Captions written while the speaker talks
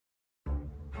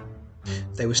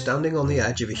They were standing on the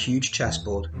edge of a huge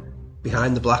chessboard,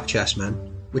 behind the black chessmen,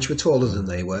 which were taller than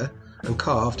they were, and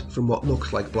carved from what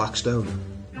looked like black stone.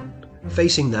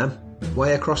 Facing them,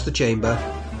 way across the chamber,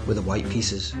 were the white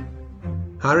pieces.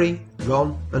 Harry,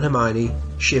 Ron, and Hermione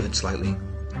shivered slightly.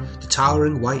 The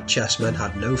towering white chessmen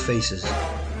had no faces.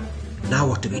 "Now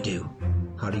what do we do?"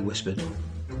 Harry whispered.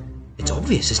 "It's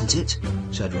obvious, isn't it?"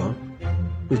 said Ron.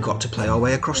 "We've got to play our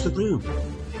way across the room."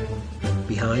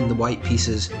 Behind the white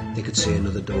pieces, they could see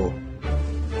another door.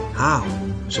 "How?"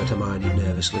 said Hermione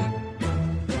nervously.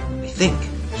 "I think,"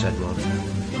 said Ron,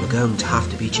 "we're going to have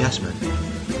to be chessmen."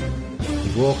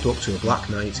 He walked up to a black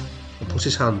knight and put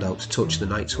his hand out to touch the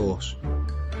knight's horse.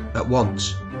 At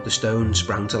once, the stone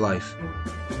sprang to life.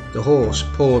 The horse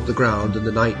pawed the ground and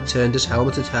the knight turned his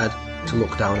helmeted head to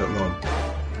look down at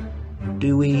Ron.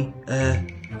 "Do we,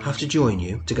 have to join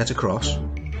you to get across?"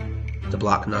 The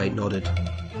black knight nodded.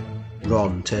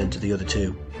 Ron turned to the other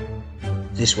two.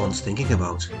 "This one's thinking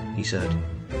about," he said.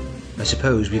 "I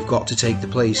suppose we've got to take the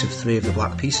place of 3 of the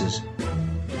black pieces."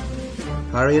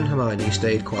 Harry and Hermione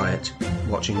stayed quiet,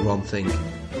 watching Ron think.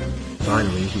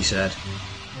 Finally, he said,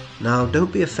 "Now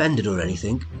don't be offended or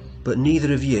anything, but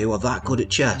neither of you are that good at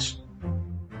chess.